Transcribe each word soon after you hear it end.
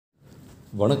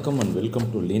வணக்கம் and welcome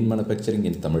to lean manufacturing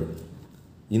இன் தமிழ்.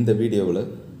 இந்த வீடியோவில்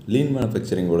லீன்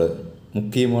மேனுஃபேக்சரிங்கோட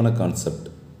முக்கியமான கான்செப்ட்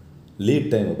லீட்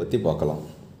டைமை பற்றி பார்க்கலாம்.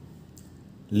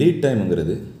 லீட்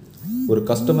டைமுங்கிறது ஒரு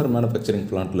கஸ்டமர் மேனுஃபேக்சரிங்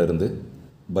பிளான்ட்லேருந்து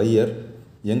பையர்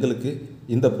எங்களுக்கு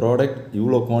இந்த ப்ராடக்ட்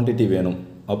இவ்வளோ குவான்டிட்டி வேணும்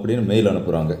அப்படின்னு மெயில்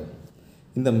அனுப்புகிறாங்க.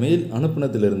 இந்த மெயில்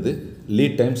அனுப்புனதுலேருந்து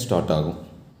லீட் டைம் ஸ்டார்ட் ஆகும்.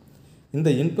 இந்த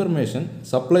இன்ஃபர்மேஷன்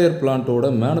சப்ளையர்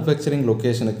பிளான்ட்டோட மேனுஃபேக்சரிங்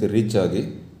லொக்கேஷனுக்கு ரீச் ஆகி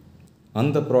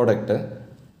அந்த ப்ராடக்டை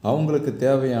அவங்களுக்கு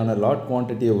தேவையான லாட்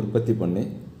குவான்டிட்டியை உற்பத்தி பண்ணி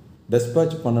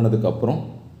டிஸ்பேட்ச் பண்ணினதுக்கப்புறம்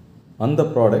அந்த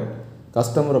ப்ராடக்ட்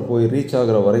கஸ்டமரை போய் ரீச்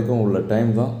ஆகிற வரைக்கும் உள்ள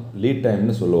டைம் தான் லீட்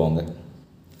டைம்னு சொல்லுவாங்க.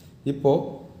 இப்போது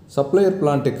சப்ளையர்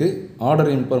பிளான்ட்டுக்கு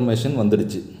ஆர்டர் இன்ஃபர்மேஷன்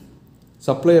வந்துடுச்சு.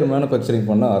 சப்ளையர் மேனுஃபேக்சரிங்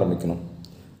பண்ண ஆரம்பிக்கணும்.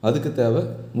 அதுக்கு தேவை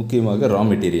முக்கியமாக ரா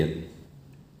மெட்டீரியல்.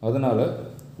 அதனால்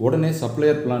உடனே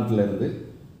சப்ளையர் பிளான்ட்லேருந்து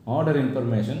ஆர்டர்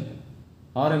இன்ஃபர்மேஷன்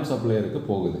ஆர்எம் சப்ளையருக்கு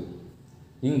போகுது.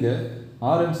 இங்கே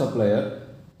ஆர்எம் சப்ளையர்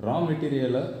ரா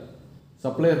மெட்டீரியலை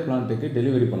சப்ளையர் பிளான்ட்டுக்கு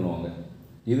டெலிவரி பண்ணுவாங்க.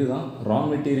 இதுதான் raw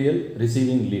material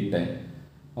receiving lead time.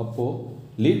 அப்போது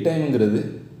lead டைமுங்கிறது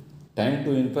time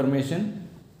to information,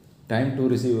 time to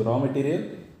receive raw material,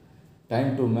 time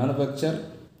to manufacture,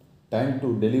 time to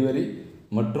delivery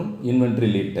மற்றும் இன்வென்ட்ரி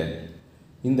லீட் டைம்.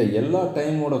 இந்த எல்லா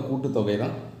டைமோட கூட்டுத்தொகை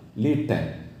தான் lead time.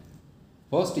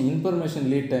 First information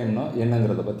lead டைம்னா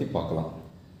என்னங்கிறத பற்றி பார்க்கலாம்.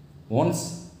 ஒன்ஸ்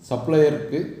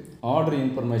சப்ளையருக்கு ஆர்டர்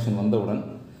இன்ஃபர்மேஷன் வந்தவுடன்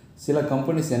சில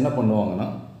கம்பெனிஸ் என்ன பண்ணுவாங்கன்னா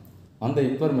அந்த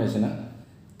இன்ஃபர்மேஷனை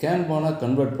கேன்பானாக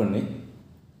கன்வெர்ட் பண்ணி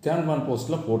கேன்பான்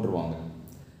போஸ்ட்டில் போட்டுருவாங்க.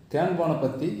 கேன்பானை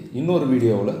பற்றி இன்னொரு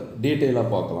வீடியோவில்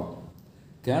டீட்டெயிலாக பார்க்கலாம்.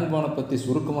 கேன்பானை பற்றி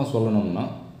சுருக்கமாக சொல்லணும்னா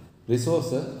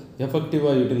ரிசோர்ஸை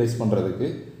எஃபெக்டிவாக யூட்டிலைஸ் பண்ணுறதுக்கு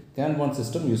கேன்பான்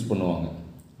சிஸ்டம் யூஸ் பண்ணுவாங்க.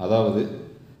 அதாவது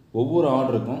ஒவ்வொரு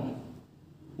ஆர்டருக்கும்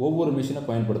ஒவ்வொரு மிஷினை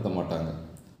பயன்படுத்த மாட்டாங்க.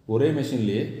 ஒரே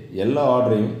மிஷின்லேயே எல்லா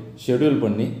ஆர்டரையும் ஷெட்யூல்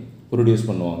பண்ணி ப்ரொடியூஸ்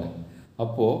பண்ணுவாங்க.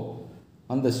 அப்போது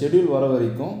அந்த ஷெட்யூல் வர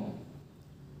வரைக்கும்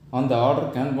அந்த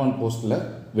ஆர்டர் கேன்பான் போஸ்ட்டில்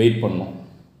வெயிட் பண்ணோம்.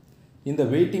 இந்த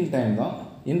வெயிட்டிங் டைம் தான்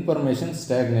இன்ஃபர்மேஷன்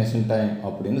ஸ்டாக்னேஷன் டைம்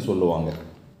அப்படின்னு சொல்லுவாங்க.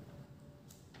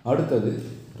 அடுத்தது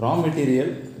raw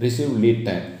material receive lead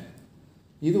time.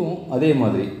 இதுவும் அதே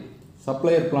மாதிரி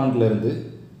சப்ளையர் பிளான்ட்லேருந்து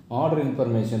ஆர்டர்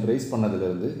இன்ஃபர்மேஷன் ரைஸ்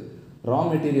பண்ணதுலேருந்து ரா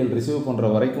மெட்டீரியல் ரிசீவ் பண்ணுற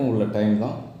வரைக்கும் உள்ள டைம்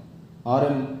தான்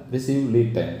RM receive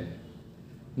lead time.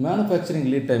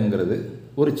 Manufacturing lead டைம்ங்கிறது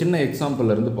ஒரு சின்ன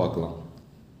எக்ஸாம்பிள்லேருந்து பார்க்கலாம்.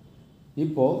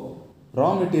 இப்போது ரா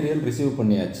மெட்டீரியல் ரிசீவ்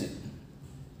பண்ணியாச்சு.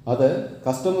 அதை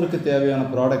கஸ்டமருக்கு தேவையான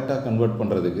ப்ராடக்டாக கன்வெர்ட்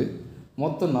பண்ணுறதுக்கு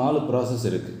மொத்தம் 4 ப்ராசஸ்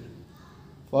இருக்குது.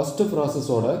 First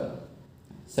ப்ராசஸோட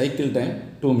cycle time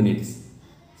 2 minutes,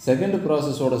 second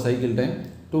ப்ராசஸோட cycle time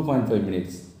 2.5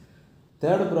 minutes,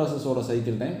 third ப்ராசஸோட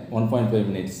cycle time 1.5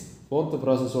 minutes, fourth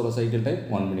ப்ராசஸோட cycle time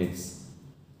 1 minutes.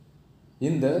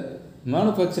 இந்த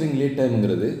manufacturing lead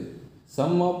டைமுங்கிறது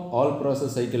some of all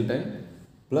process cycle time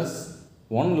plus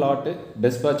 1 lot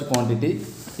dispatch quantity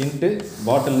into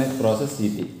bottle neck process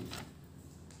CD.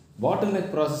 Bottle neck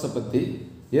ப்ராசஸை பற்றி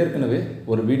ஏற்கனவே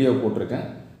ஒரு video போட்டிருக்கேன்,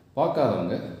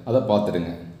 பார்க்காதவங்க அதை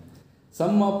பார்த்துடுங்க.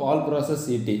 Some of all process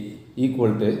CD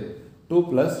equal to 2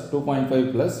 + 2.5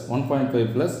 + 1.5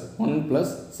 + 1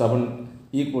 + 7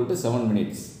 equal to 7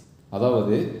 minutes.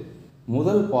 அதாவது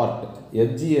முதல் பார்ட்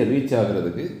எஃப்ஜியை ரீச்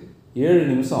ஆகிறதுக்கு 7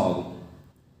 நிமிஷம் ஆகும்.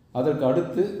 அதற்கு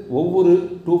அடுத்து ஒவ்வொரு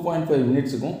 2.5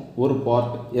 மினிட்ஸுக்கும் ஒரு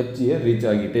பார்ட் எஃப்ஜியை ரீச்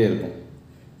ஆகிட்டே இருக்கும்.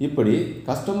 இப்படி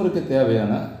கஸ்டமருக்கு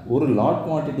தேவையான ஒரு லாட்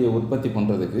குவான்டிட்டியை உற்பத்தி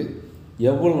பண்ணுறதுக்கு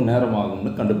எவ்வளவு நேரம்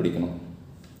ஆகும்னு கண்டுபிடிக்கணும்.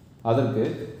 அதற்கு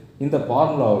இந்த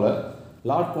ஃபார்முலாவில்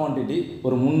லாட் குவான்டிட்டி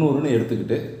ஒரு 300ன்னு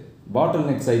எடுத்துக்கிட்டு பாட்டில்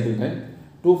நெக் சைக்கிள் டைம்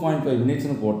 2.5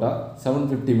 மினிட்ஸ்னு போட்டால்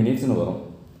 750 மினிட்ஸ்னு வரும்.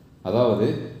 அதாவது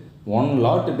 1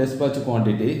 லாட் டிஸ்பேட்ச்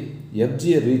குவான்டிட்டி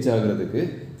எஃப்ஜியை ரீச் ஆகிறதுக்கு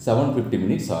 750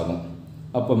 மினிட்ஸ் ஆகும்.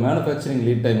 அப்போ manufacturing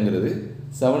lead டைம்ங்கிறது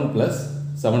 7 +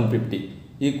 750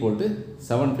 equal to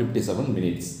 757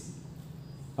 minutes.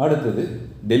 அடுத்தது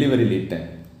delivery lead time.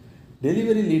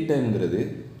 Delivery lead டைம்ங்கிறது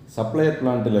supplier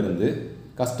பிளான்ட்டிலிருந்து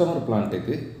customer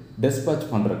பிளான்ட்டுக்கு dispatch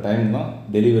பண்ணுற டைம் தான்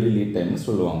டெலிவரி லீட் டைம்னு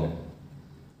சொல்லுவாங்க.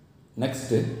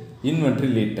 Next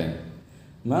inventory lead time.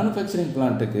 Manufacturing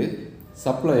பிளான்ட்டுக்கு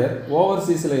supplier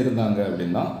ஓவர்சீஸில் இருந்தாங்க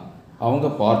அப்படின்னா அவங்க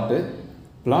பார்ட்டு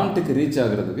பிளான்ட்டுக்கு ரீச்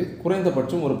ஆகிறதுக்கு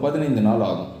குறைந்தபட்சம் ஒரு 15 நாள்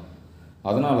ஆகும்.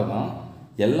 அதனால தான்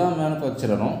எல்லா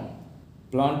மேனுஃபேக்சரரும்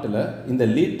பிளான்ட்டில் இந்த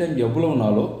லீட் டைம் எவ்வளவு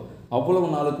நாளோ அவ்வளவு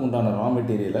நாளுக்கு உண்டான ரா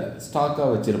மெட்டீரியலை ஸ்டாக்காக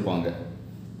வச்சுருப்பாங்க.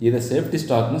 இதை சேஃப்டி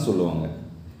ஸ்டாக்னு சொல்லுவாங்க.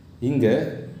 இங்கே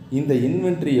இந்த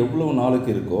இன்வென்ட்ரி எவ்வளவு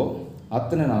நாளுக்கு இருக்கோ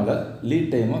அத்தனை நாளை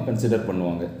லீட் டைமாக கன்சிடர்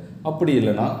பண்ணுவாங்க. அப்படி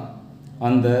இல்லைன்னா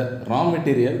அந்த ரா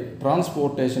மெட்டீரியல்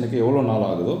டிரான்ஸ்போர்ட்டேஷனுக்கு எவ்வளோ நாள்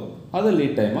ஆகுதோ அதை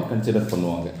லீட் டைமாக கன்சிடர்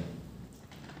பண்ணுவாங்க.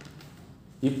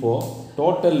 இப்போது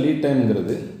total lead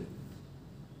டைம்ங்கிறது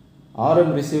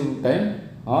RM receive time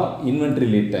R inventory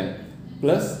lead time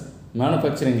plus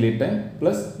manufacturing lead time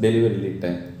plus delivery lead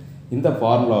time. இந்த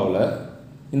ஃபார்முலாவில்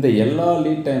இந்த எல்லா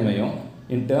லீட் டைமையும்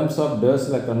இன் டேர்ம்ஸ் ஆஃப்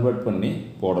டேஸில் கன்வெர்ட் பண்ணி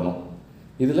போடணும்.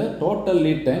 இதில் டோட்டல்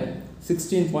லீட் டைம்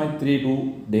 16.32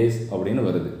 டேஸ் அப்படின்னு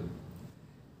வருது.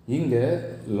 இங்கே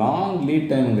long lead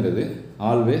டைம்ங்கிறது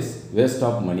always waste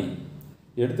of money.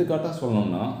 எடுத்துக்காட்டாக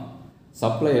சொல்லணும்னா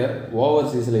சப்ளையர்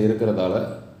ஓவர்சீஸில் இருக்கிறதால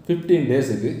 15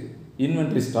 டேஸுக்கு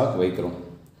இன்வென்ட்ரி ஸ்டாக் வைக்கிறோம்.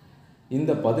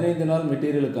 இந்த 15 நாள்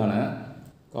மெட்டீரியலுக்கான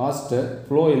காஸ்ட்டை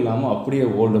ஃப்ளோ இல்லாமல் அப்படியே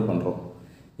ஹோல்டு பண்ணுறோம்.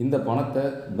 இந்த பணத்தை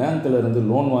பேங்க்கில் இருந்து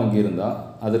லோன் வாங்கியிருந்தால்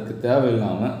அதற்கு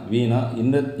தேவையில்லாமல் வீணாக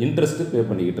இன்ட்ரெஸ்ட்டு பே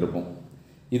பண்ணிக்கிட்டு இருப்போம்.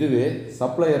 இதுவே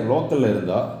சப்ளையர் லோக்கலில்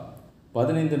இருந்தால்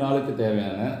 15 நாளுக்கு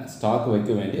தேவையான ஸ்டாக்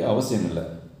வைக்க வேண்டிய அவசியம் இல்லை.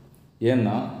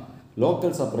 ஏன்னா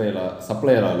லோக்கல்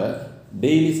சப்ளையரால்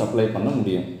டெய்லி சப்ளை பண்ண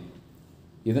முடியும்.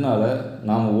 இதனால்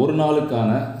நாம் ஒரு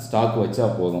நாளுக்கான ஸ்டாக் வச்சா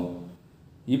போதும்.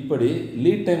 இப்படி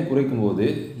லீட் டைம் குறைக்கும்போது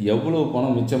எவ்வளோ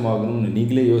பணம் மிச்சமாகணும்னு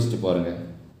நீங்களே யோசிச்சு பாருங்கள்.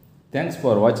 தேங்க்ஸ்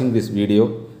ஃபார் வாட்சிங் திஸ் வீடியோ.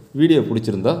 வீடியோ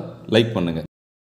பிடிச்சிருந்தா லைக் பண்ணுங்கள்.